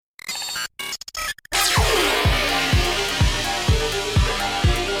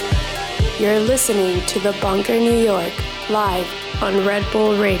You're listening to The Bunker, New York, live on Red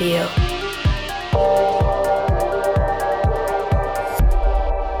Bull Radio.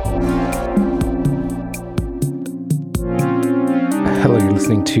 Hello, you're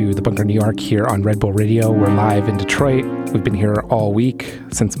listening to The Bunker, New York here on Red Bull Radio. We're live in Detroit. We've been here all week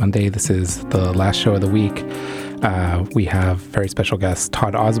since Monday. This is the last show of the week. We have very special guest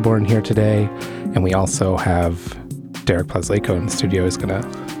Todd Osborn here today, and we also have Derek Plazlako in the studio is going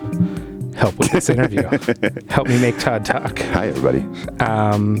to help with this interview. Help me make Todd talk. Hi, everybody.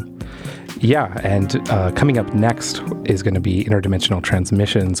 Coming up next is going to be Interdimensional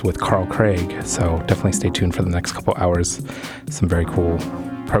Transmissions with Carl Craig, so definitely stay tuned for the next couple hours. Some very cool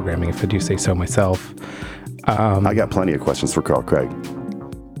programming, if I do say so myself. I got plenty of questions for Carl Craig.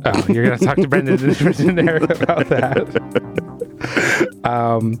 Oh, you're going to talk to Brendan there about that.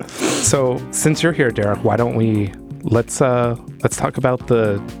 So since you're here, Derek, why don't we let's talk about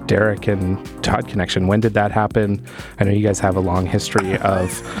the Derek and Todd connection. When did that happen? I know you guys have a long history of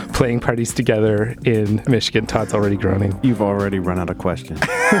playing parties together in Michigan. Todd's already groaning. You've already run out of questions.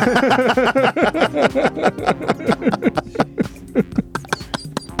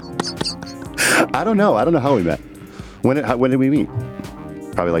 I don't know how we met. When did we meet?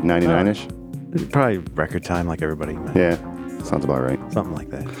 Probably like 99-ish? Probably record time like everybody met. Yeah, sounds about right. Something like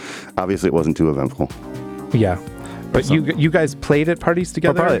that. Obviously, it wasn't too eventful. Yeah. But you guys played at parties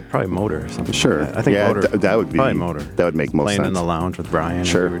together? Probably Motor or something. Sure. Like that. I think Motor. That would be probably Motor. That would make most Playing sense. in the lounge with Bryan.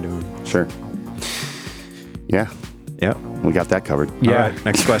 Sure. We were doing. Sure. Yeah. Yep. We got that covered. Yeah. All right,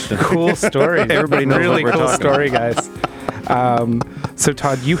 next question. Cool story. Everybody knows really what we're cool talking story, guys. So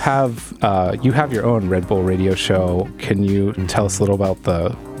Todd, you have your own Red Bull Radio show. Can you tell us a little about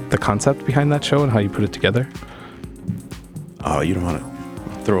the concept behind that show and how you put it together? Oh, you don't want to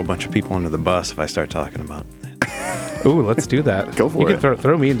throw a bunch of people under the bus if I start talking about it. Ooh, let's do that. Go for you it. You can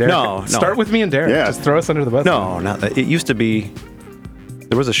throw me and Derek. No. Start with me and Derek. Yeah. Just throw us under the bus. No, not that. It used to be,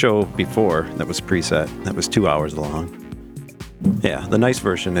 there was a show before that was preset that was 2 hours long. Yeah, the nice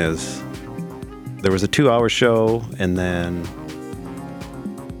version is there was a 2-hour show and then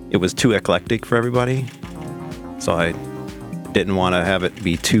it was too eclectic for everybody. So I didn't want to have it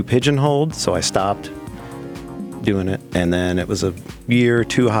be too pigeonholed, so I stopped doing it. And then it was a year or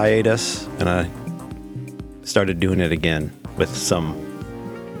two hiatus, and I started doing it again with some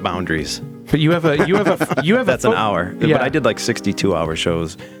boundaries. But you have That's an hour. Yeah. But I did like 62-hour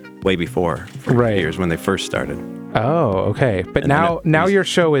shows way before for Right. years when they first started. Oh, okay. But And now your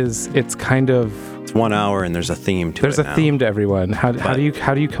show it's kind of It's 1 hour and there's a theme to there's it a now. theme to everyone. How do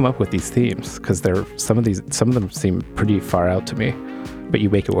you come up with these themes? Because some of them seem pretty far out to me, but you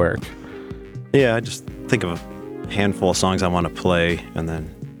make it work. Yeah, I just think of a handful of songs I want to play and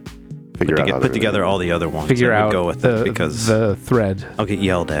then put together all the other ones. Figure and out go with it because the thread. I'll get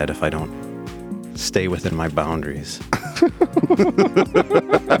yelled at if I don't stay within my boundaries.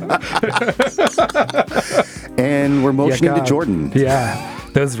 And we're motioning to Jordan. Yeah,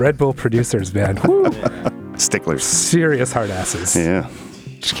 those Red Bull producers, man. Woo. Sticklers. Serious hard asses. Yeah.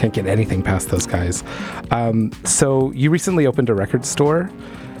 Just can't get anything past those guys. So you recently opened a record store.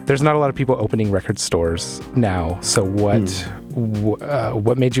 There's not a lot of people opening record stores now. So what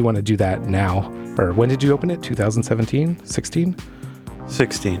made you want to do that now? Or when did you open it? 2017? 16?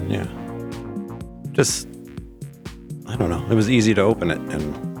 16, yeah. Just, I don't know. It was easy to open it.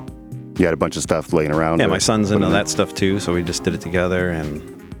 And You had a bunch of stuff laying around. yeah, my son's into that stuff too, so we just did it together and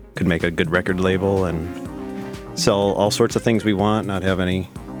could make a good record label and sell all sorts of things we want, not have any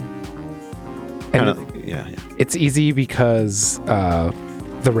yeah. It's easy because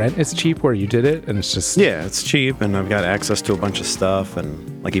the rent is cheap where you did it, and it's just... Yeah, it's cheap, and I've got access to a bunch of stuff,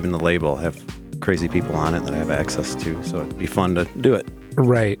 and like even the label, I have crazy people on it that I have access to, so it'd be fun to do it.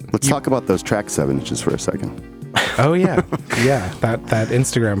 Right. Let's talk about those track 7-inches for a second. Oh, yeah. Yeah, that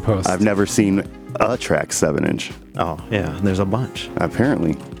Instagram post. I've never seen a track 7-inch. Oh, yeah, there's a bunch.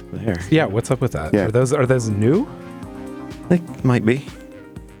 Apparently. There. Yeah, what's up with that? Yeah. Are those new? They might be.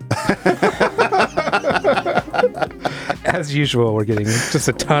 As usual, we're getting just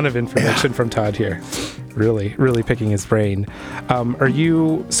a ton of information from Todd here. Really, really picking his brain.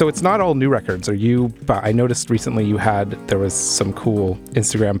 So it's not all new records. I noticed recently there was some cool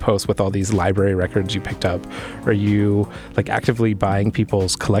Instagram posts with all these library records you picked up. Are you like actively buying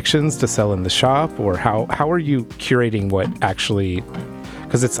people's collections to sell in the shop, or how are you curating what actually...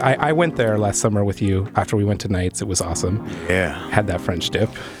 Because I went there last summer with you after we went to Nights. It was awesome. Yeah. Had that French dip.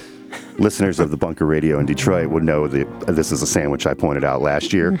 Listeners of the Bunker Radio in Detroit would know that this is a sandwich I pointed out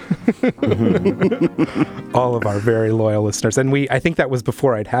last year. All of our very loyal listeners. And I think that was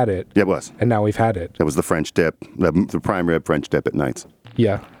before I'd had it. Yeah, it was. And now we've had it. It was the French dip, the prime rib French dip at Nights.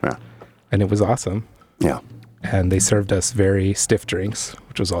 Yeah. Yeah. and it was awesome. Yeah. And they served us very stiff drinks,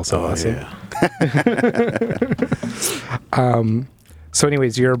 which was also awesome. Yeah. So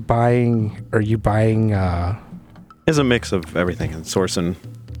anyways, are you buying It's a mix of everything and sourcing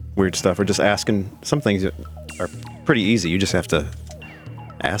weird stuff or just asking. Some things are pretty easy. You just have to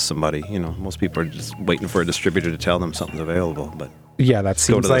ask somebody. Most people are just waiting for a distributor to tell them something's available. But yeah, that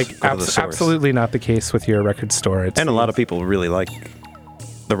seems like absolutely not the case with your record store. And a lot of people really like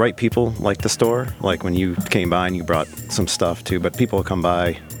the right people like the store. Like when you came by and you brought some stuff too. But people come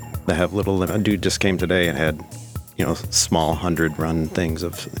by that have little. A dude just came today and had small 100-run things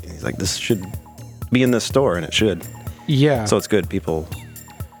of. He's like, this should be in this store, and it should. Yeah. So it's good. People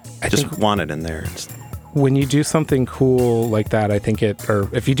just want it in there. When you do something cool like that, I think or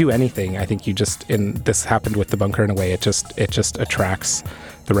if you do anything, I think this happened with the bunker in a way, it just attracts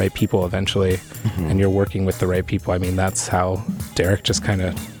the right people eventually, and you're working with the right people. I mean, that's how Derek just kind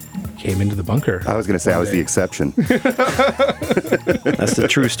of came into the bunker. I was going to say I was the exception. That's the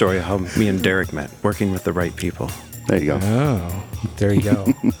true story of how me and Derek met, working with the right people. There you go. Oh, there you go.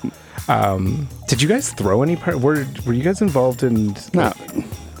 Did you guys throw any part? Were you guys involved in?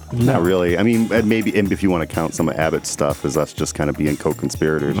 Not really. I mean, maybe if you want to count some of Abbott's stuff as us just kind of being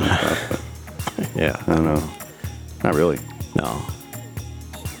co-conspirators and stuff. But Yeah. I don't know. Not really. No.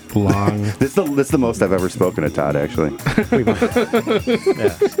 Long. This is the most I've ever spoken to Todd, actually.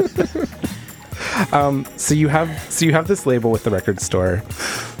 Yeah. So you have this label with the record store,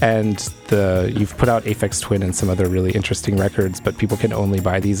 and you've put out Aphex Twin and some other really interesting records, but people can only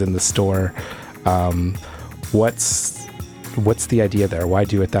buy these in the store. What's the idea there? Why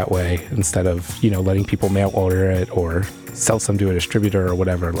do it that way instead of letting people mail order it or sell some to a distributor or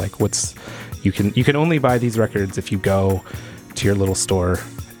whatever? Like, you can only buy these records if you go to your little store.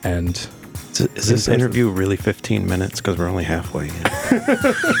 And is this interview really 15 minutes? Because we're only halfway in.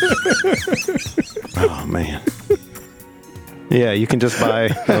 Oh, man. Yeah, you can just buy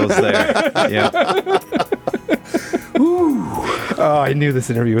those there. Yeah. Oh, I knew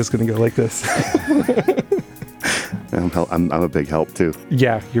this interview was going to go like this. I'm a big help, too.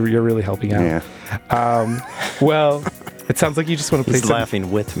 Yeah, you're really helping out. Yeah. Well, it sounds like you just want to play He's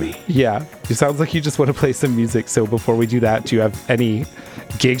laughing with me. Yeah, it sounds like you just want to play some music. So before we do that, do you have any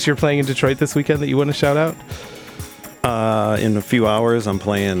gigs you're playing in Detroit this weekend that you want to shout out? In a few hours, I'm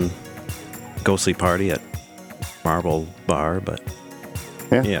playing Ghostly Party at Marble Bar, but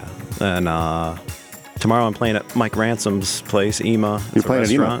yeah. And tomorrow I'm playing at Mike Ransom's place, Ema. You're playing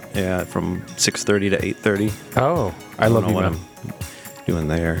at Ema? Yeah, from 6:30 to 8:30. Oh, I love know what Ema. I'm doing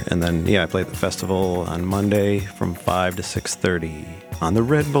there. And then, I play at the festival on Monday from 5 to 6:30 on the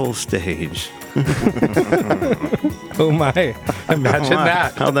Red Bull stage. Oh my, imagine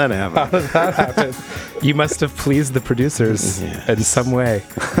that. How'd that happen? How did that happen? You must have pleased the producers in some way.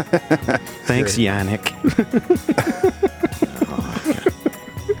 Thanks, Yannick.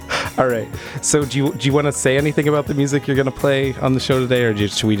 All right. So do you want to say anything about the music you're going to play on the show today, or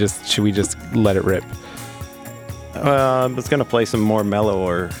should we just let it rip? I was going to play some more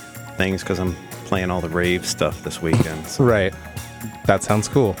mellower things because I'm playing all the rave stuff this weekend. So Right. That sounds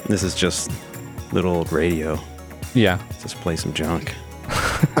cool. this is just little old radio. Yeah. Just play some junk.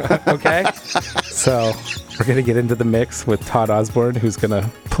 Okay. So we're going to get into the mix with Todd Osborn, who's going to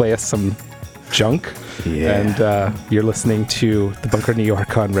play us some junk. Yeah. And you're listening to The Bunker New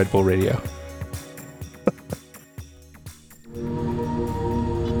York on Red Bull Radio.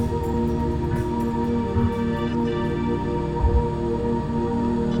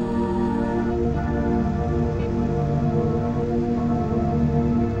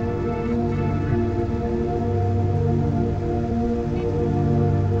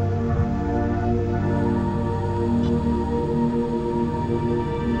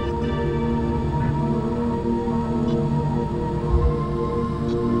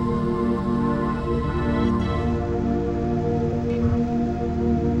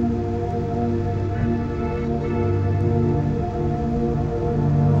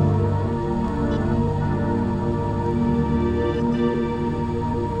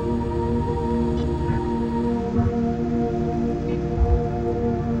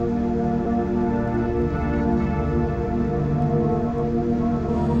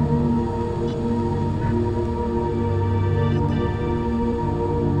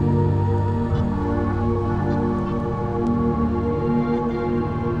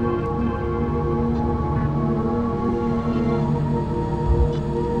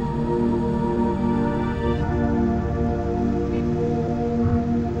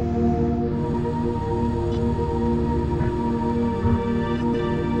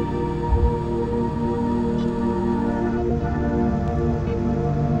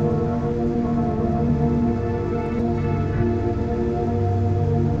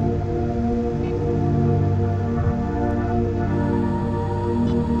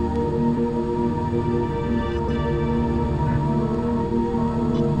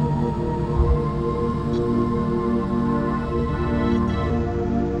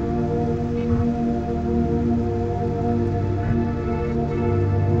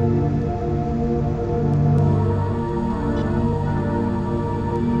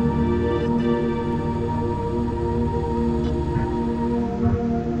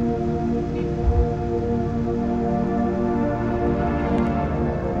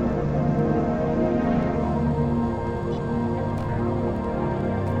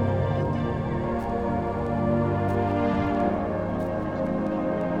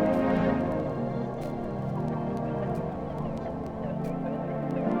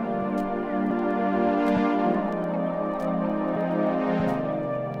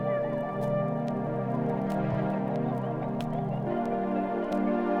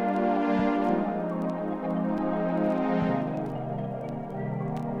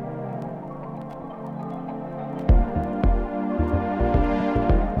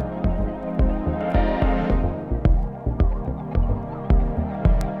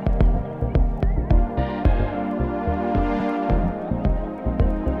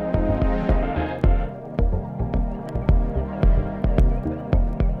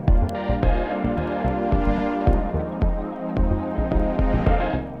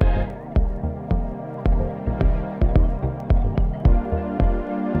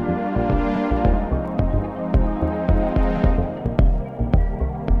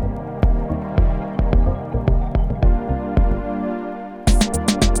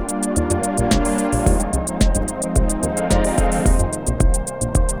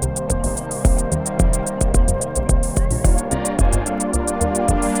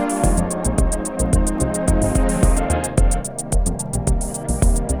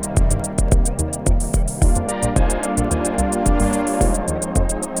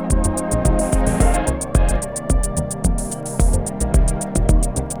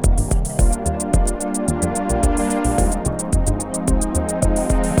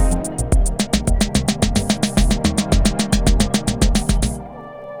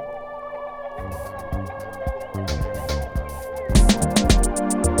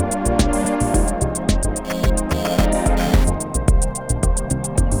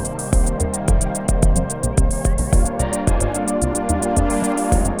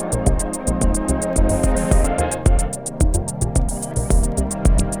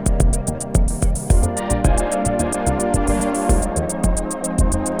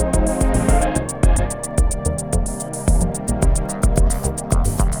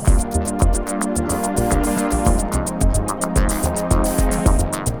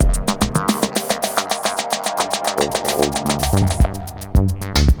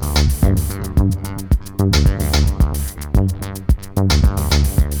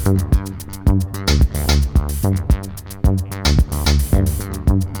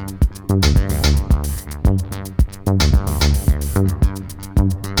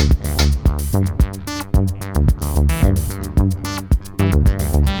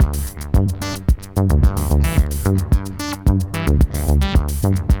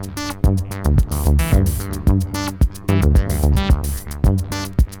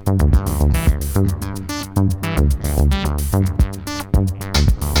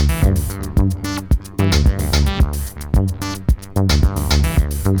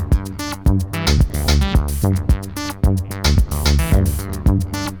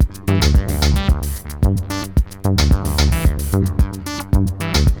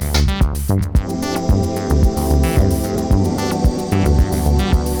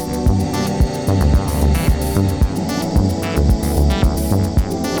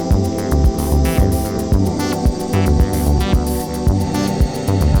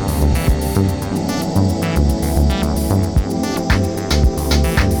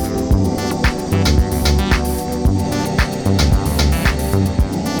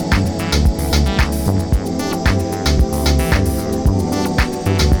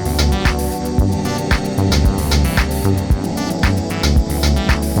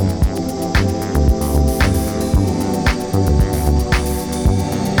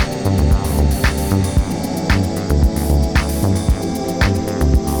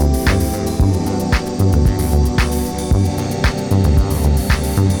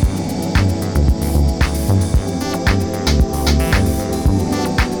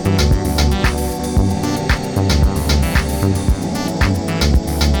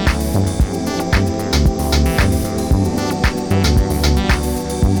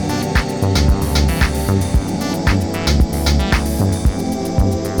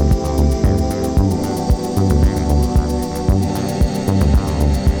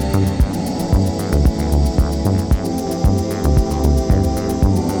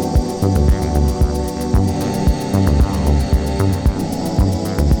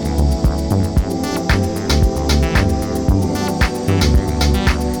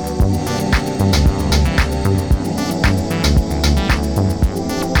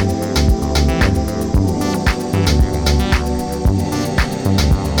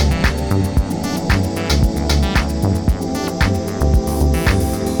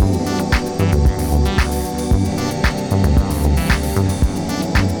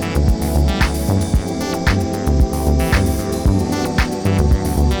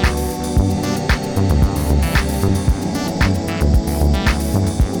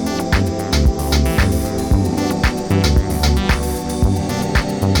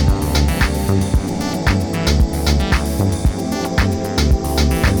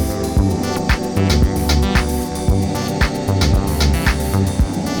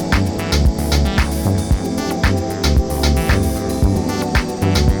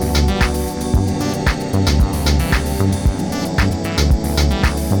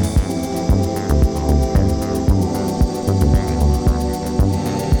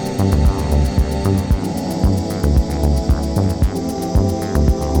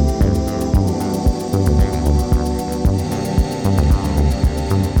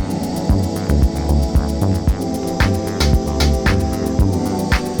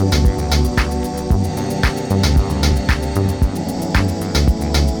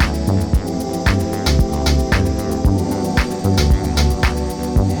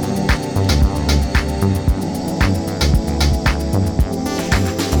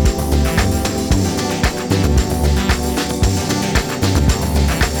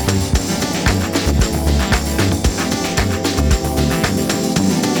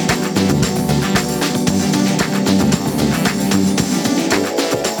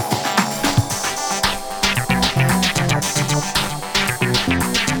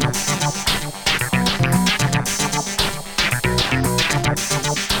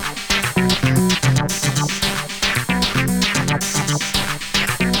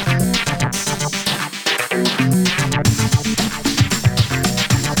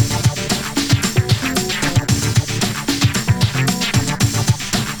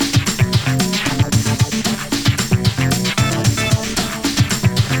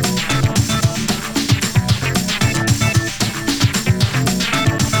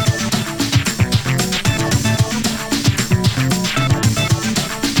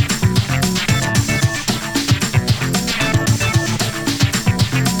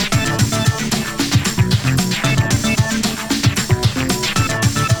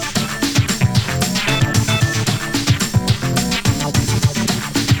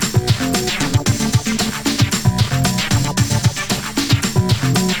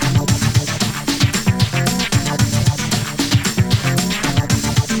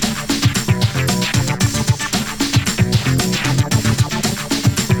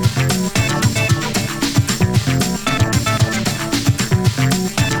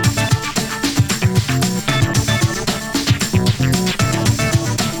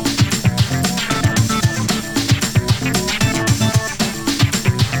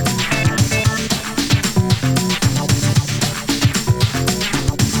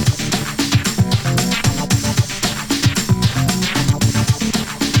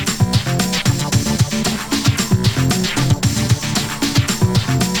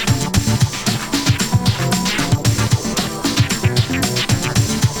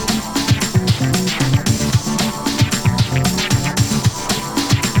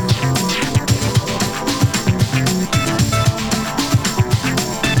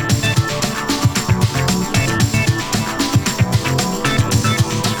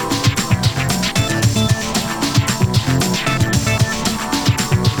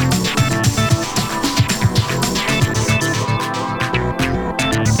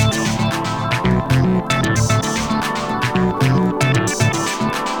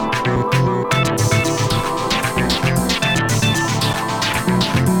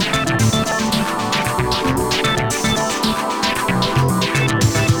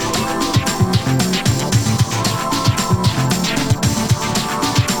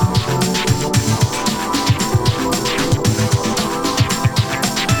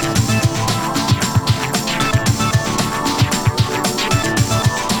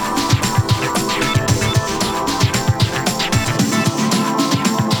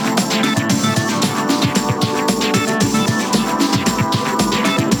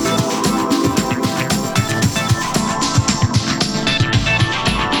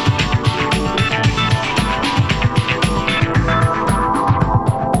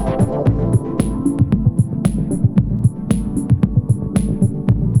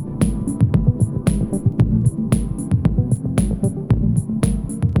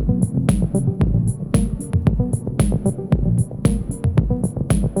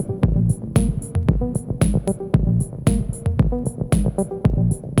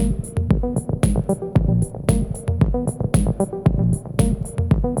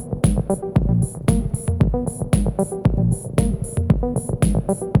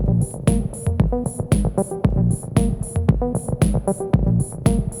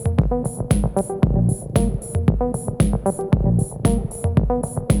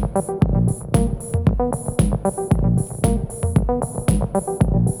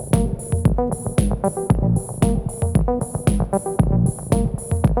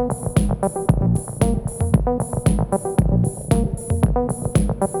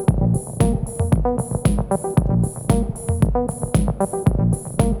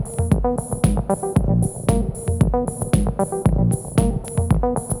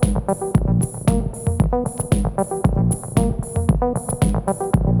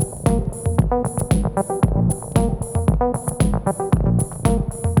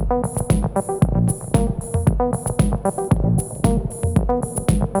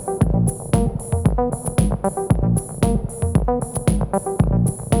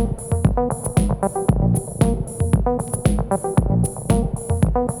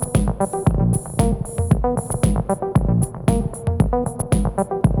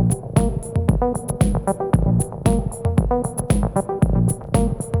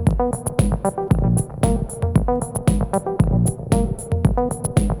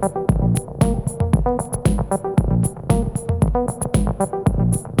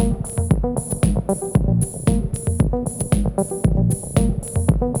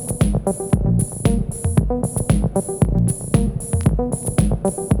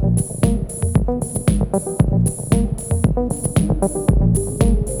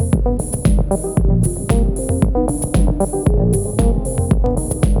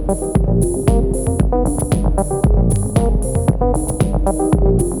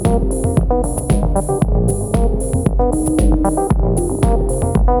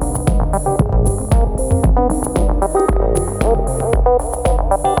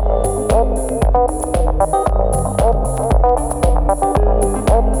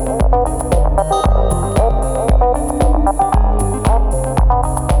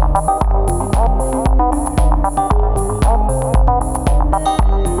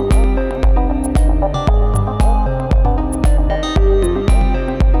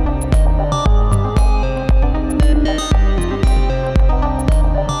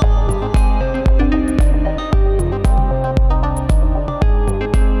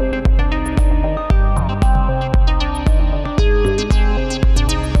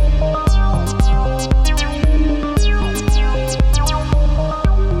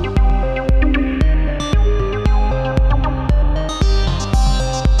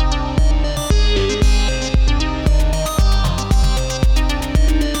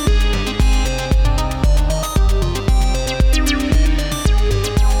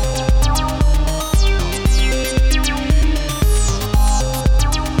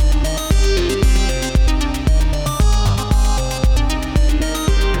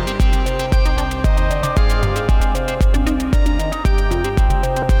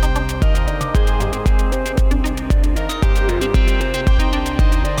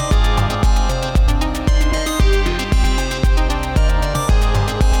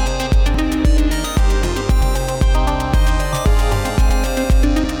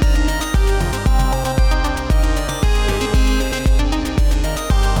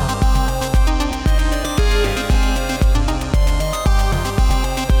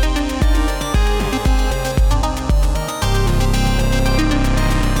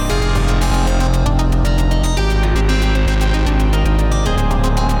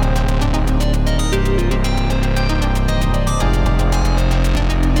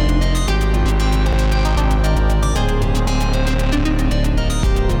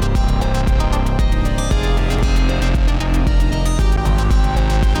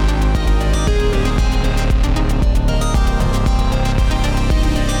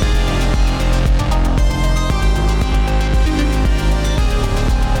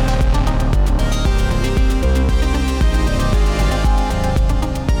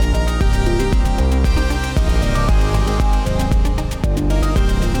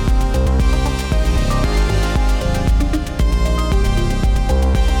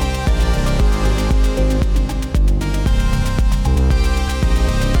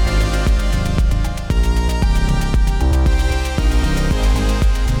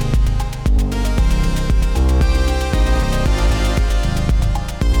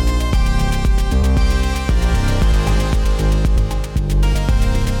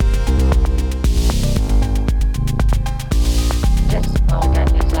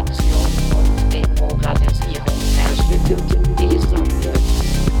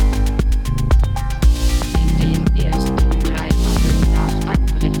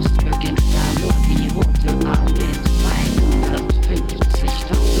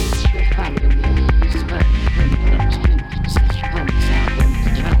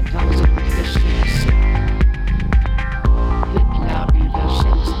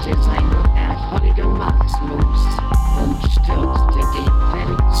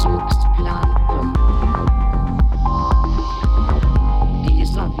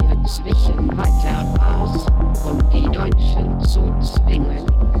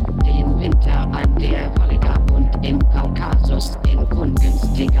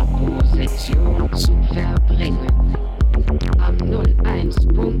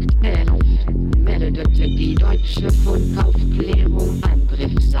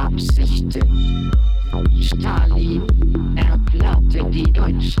 Die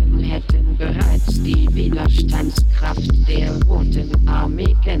Deutschen hätten bereits die Widerstandskraft der Roten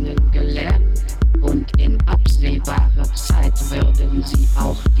Armee kennengelernt und in absehbarer Zeit würden sie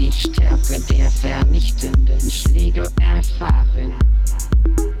auch die Stärke der vernichtenden Schläge erfahren.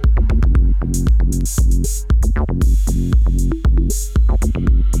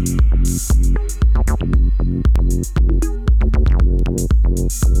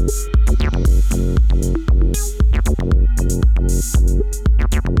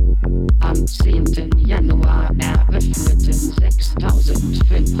 Am 10. Januar eröffneten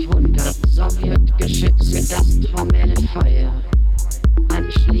 6500 Sowjetgeschütze das Trommelfeuer.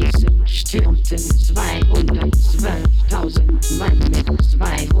 Anschließend stürmten 212.000 Mann mit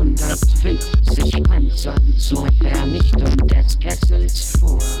 250 Panzern zur Vernichtung des Kessels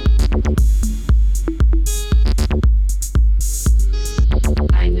vor.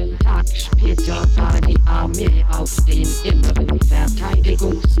 Einen Tag später war die Armee auf den inneren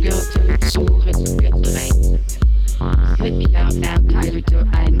Verteidigungsgürtel zurückgedrängt. Hitler erteilte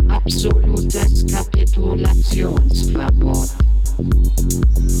ein absolutes Kapitulationsverbot.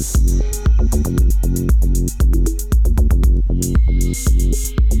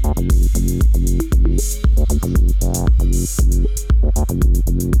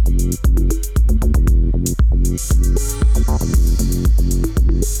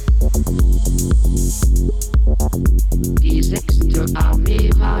 Die 6. Armee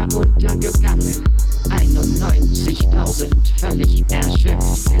war untergegangen. 91.000 völlig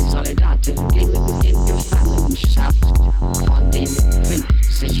erschöpfte Soldaten gingen in Gefangenschaft, von denen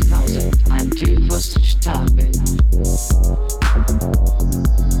 50.000 an Typhus starben.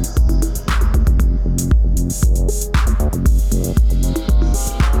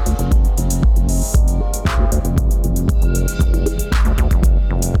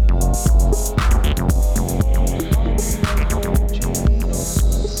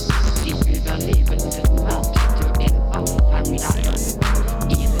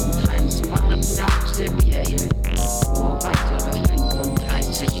 Wo weitere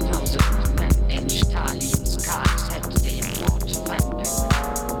 35.000 Mann in Stalins KZ dem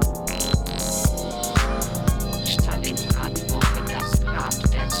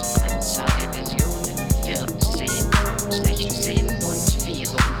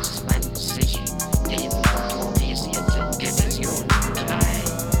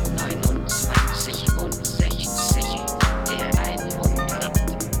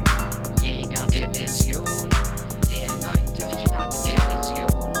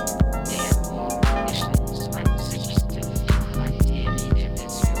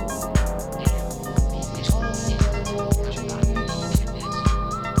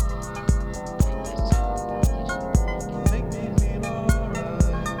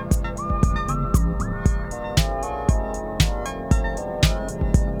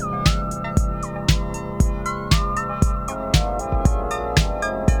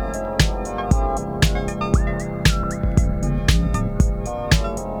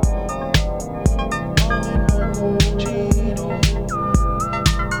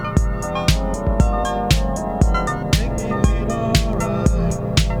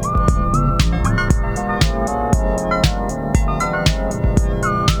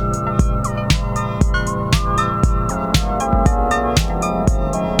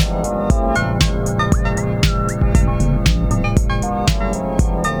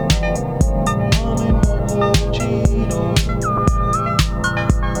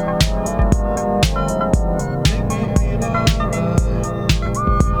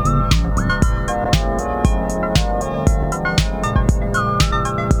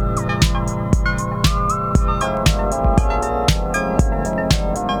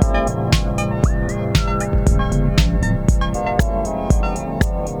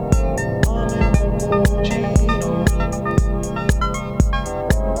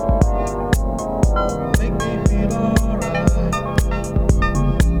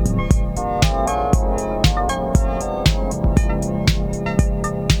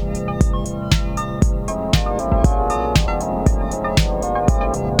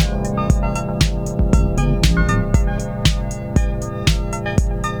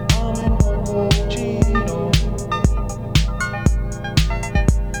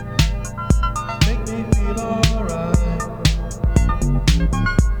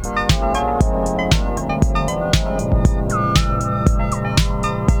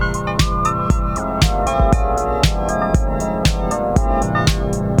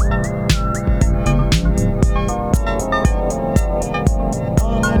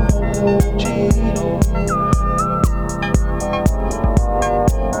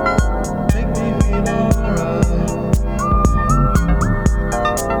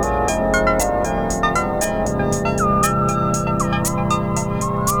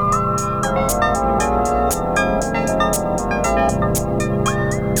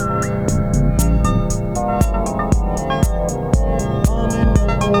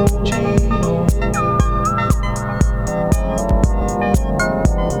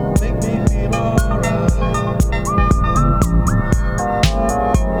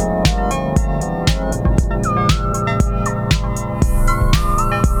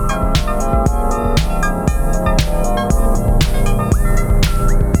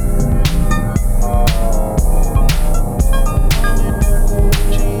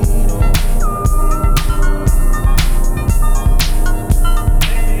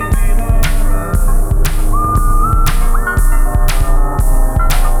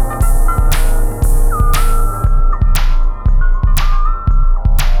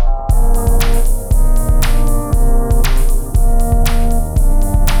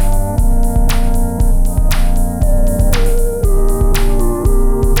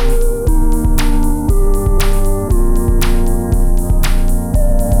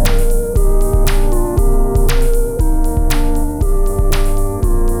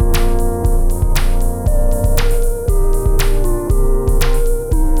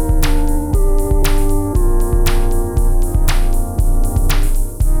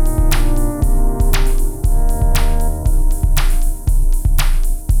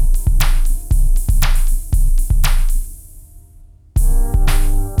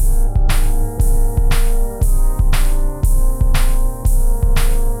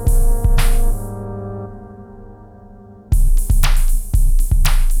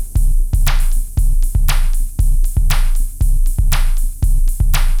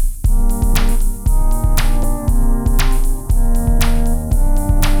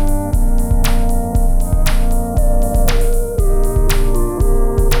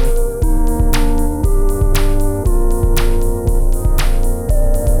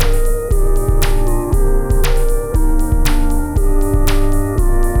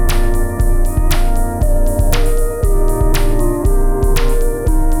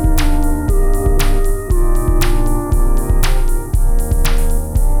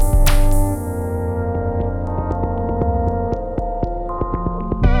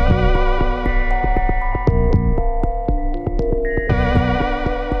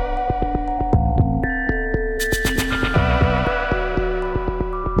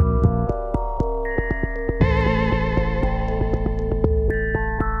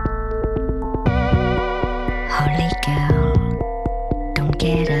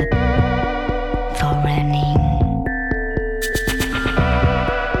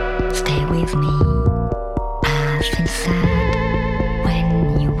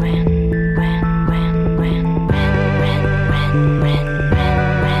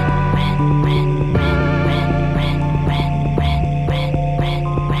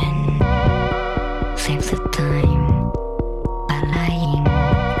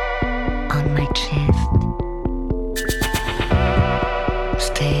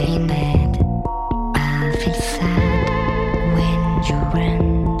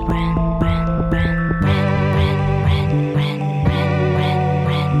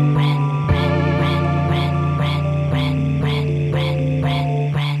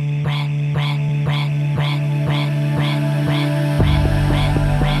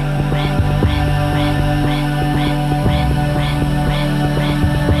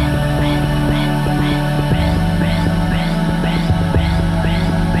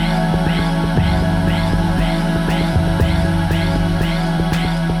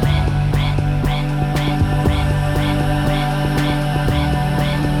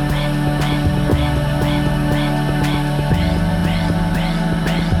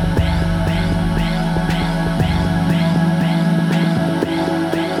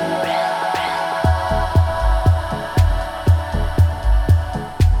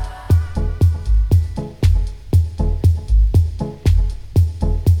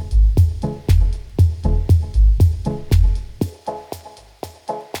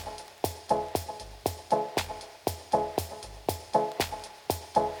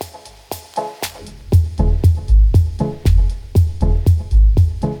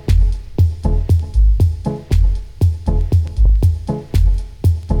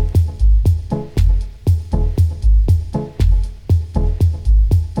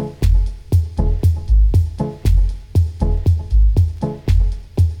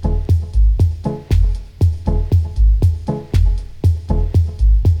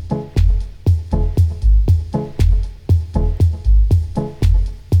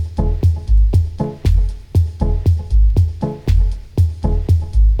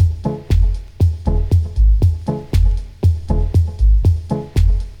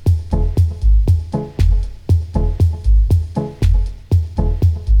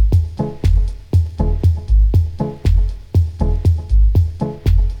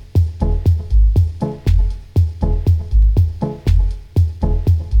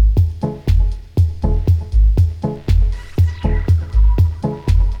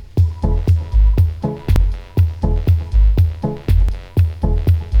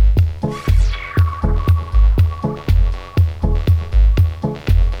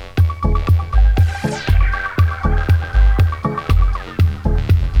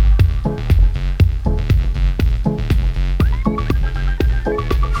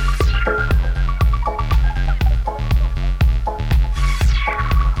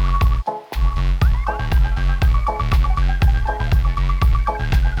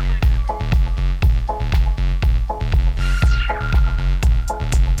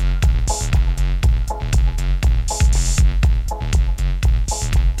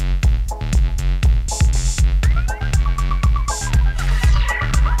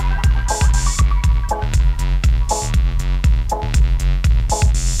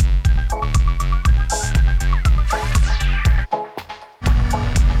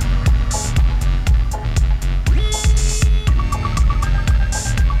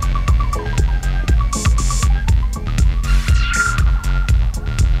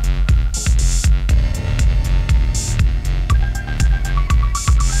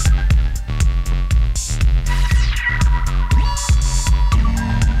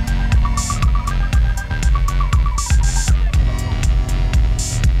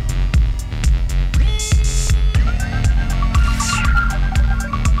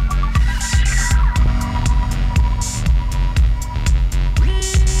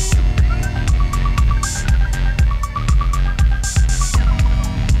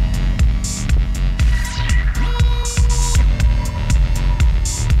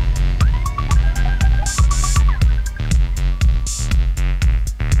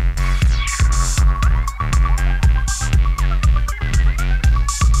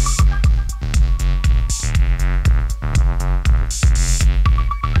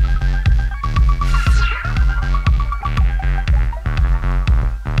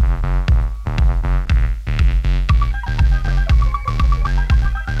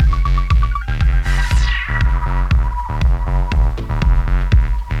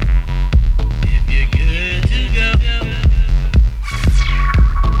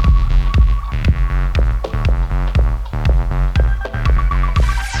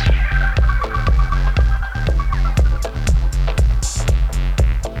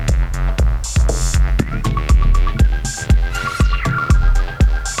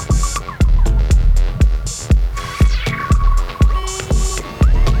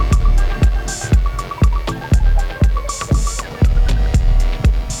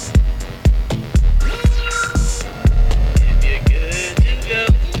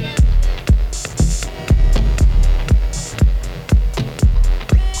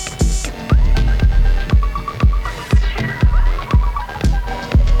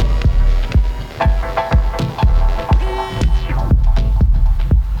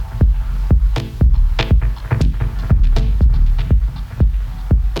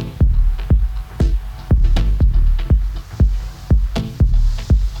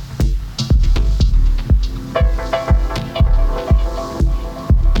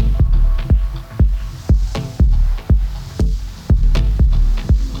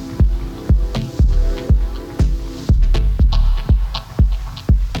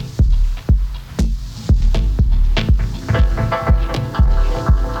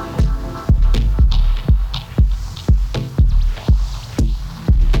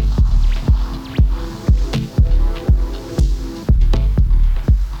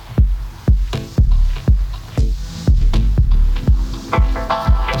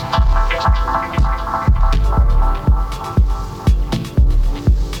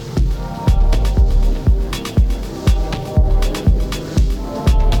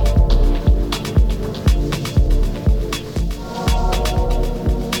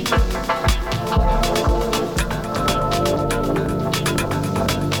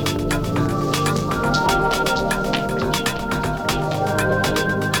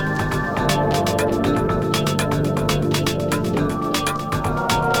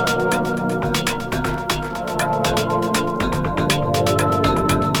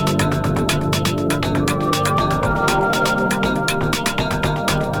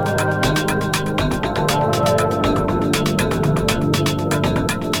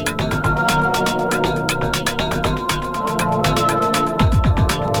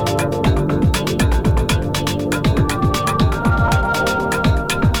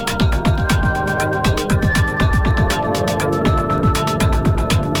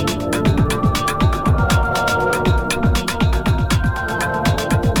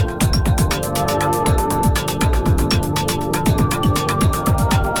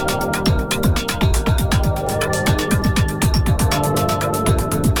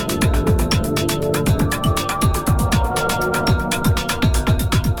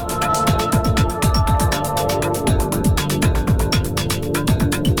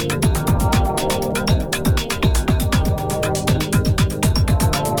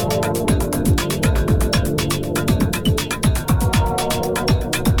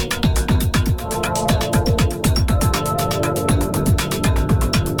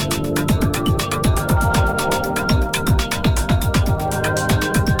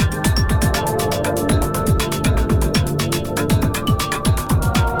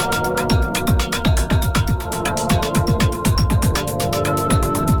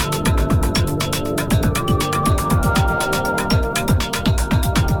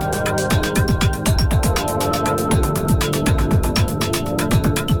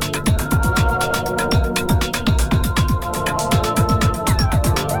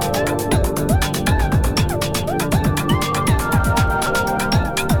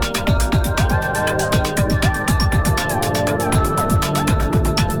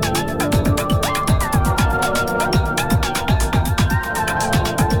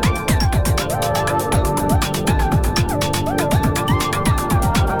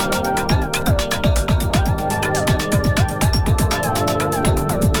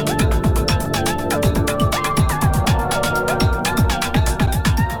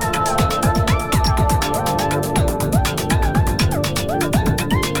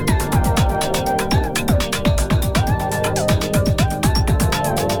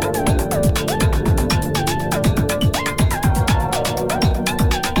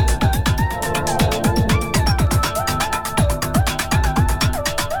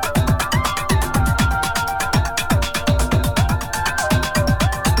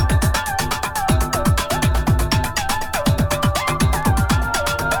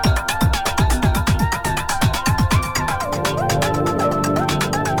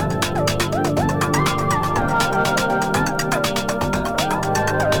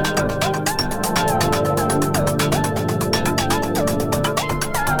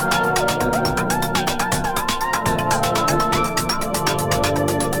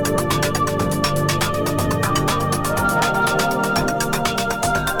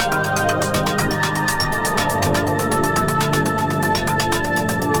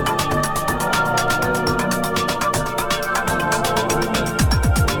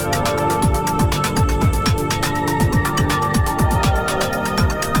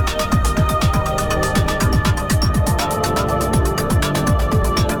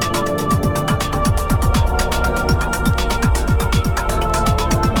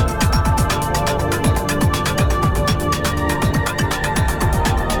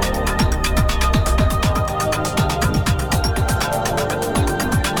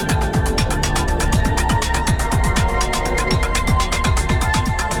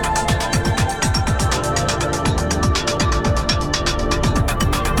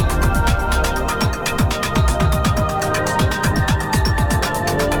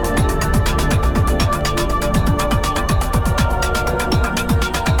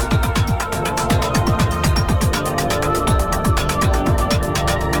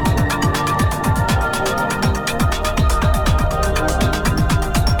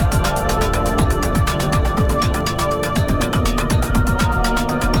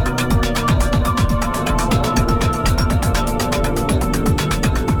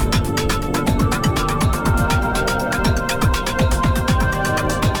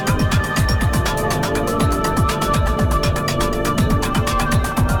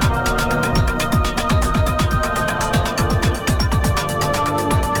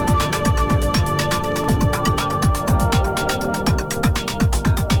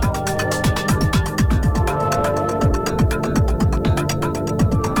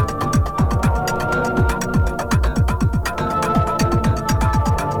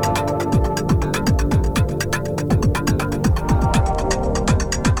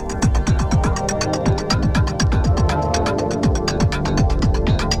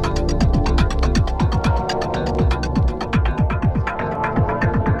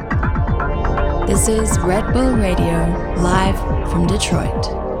This is Red Bull Radio, live from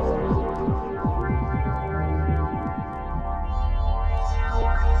Detroit.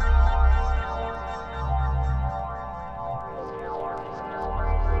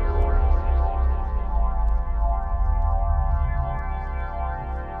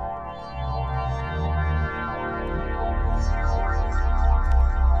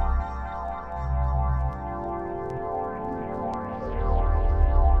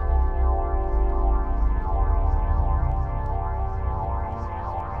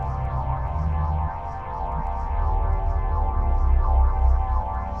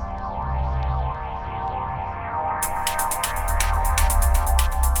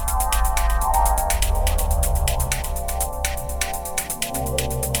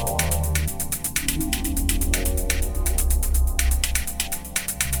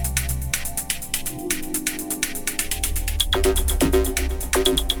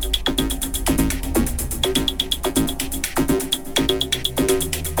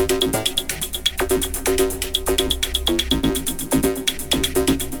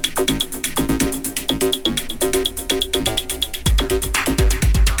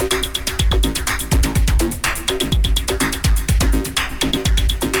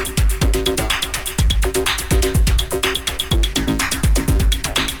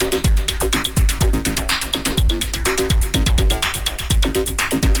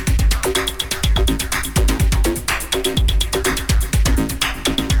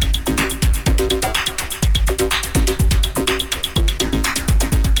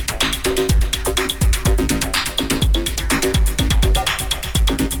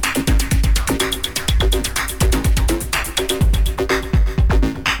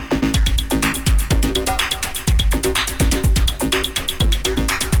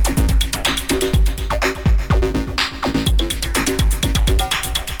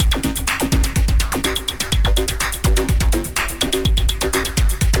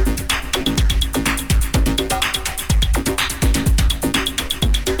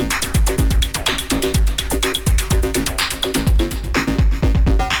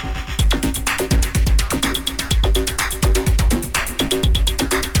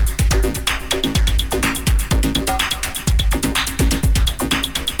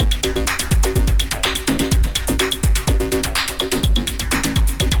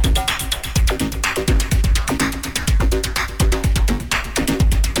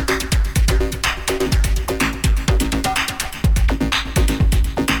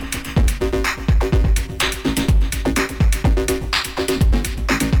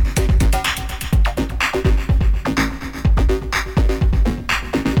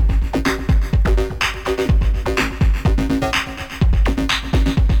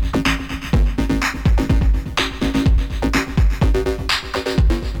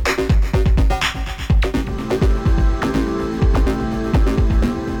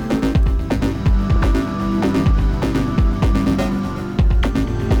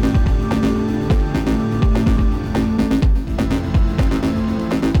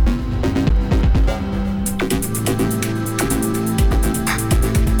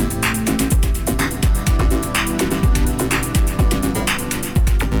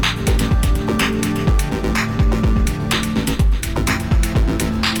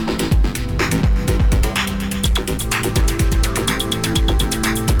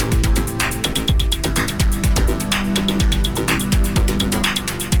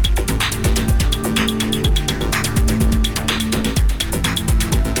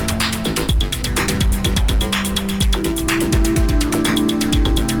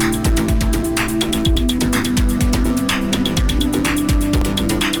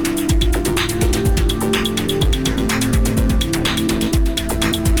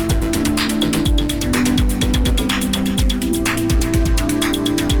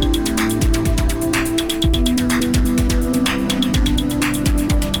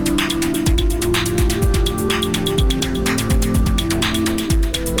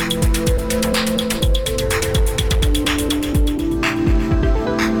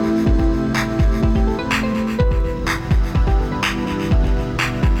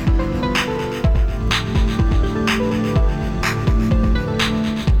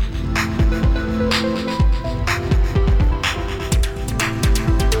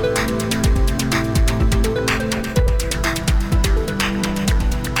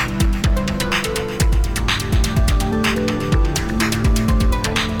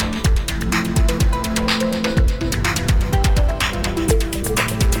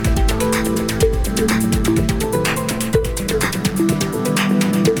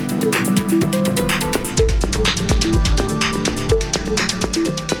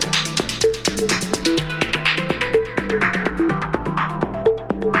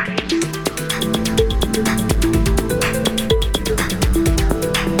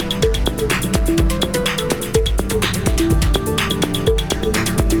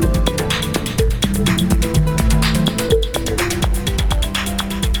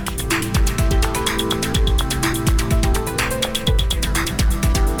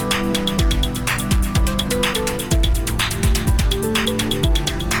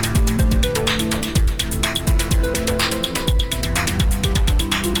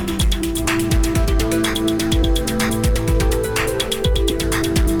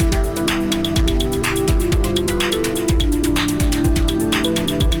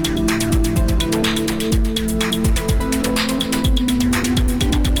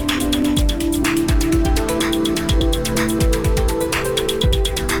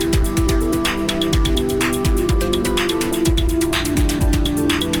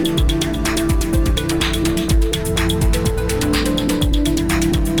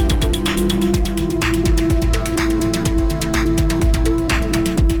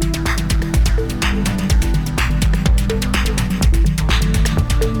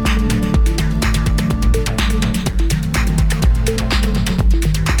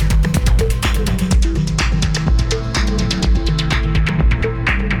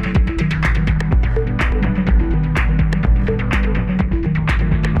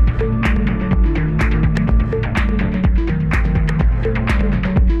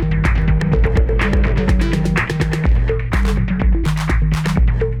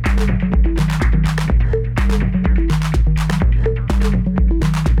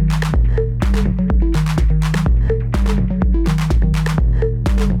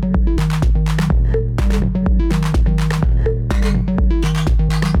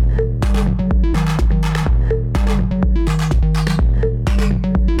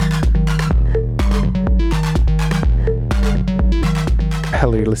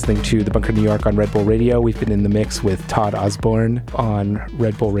 listening to The Bunker New York on Red Bull Radio. We've been in the mix with Todd Osborn on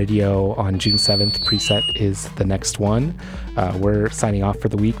Red Bull Radio on June 7th. Preset is the next one. We're signing off for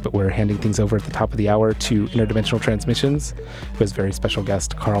the week, but we're handing things over at the top of the hour to Interdimensional Transmissions, who has very special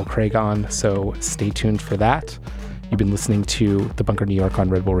guest Carl Craig on, so stay tuned for that. You've been listening to The Bunker New York on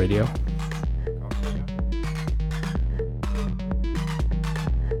Red Bull Radio.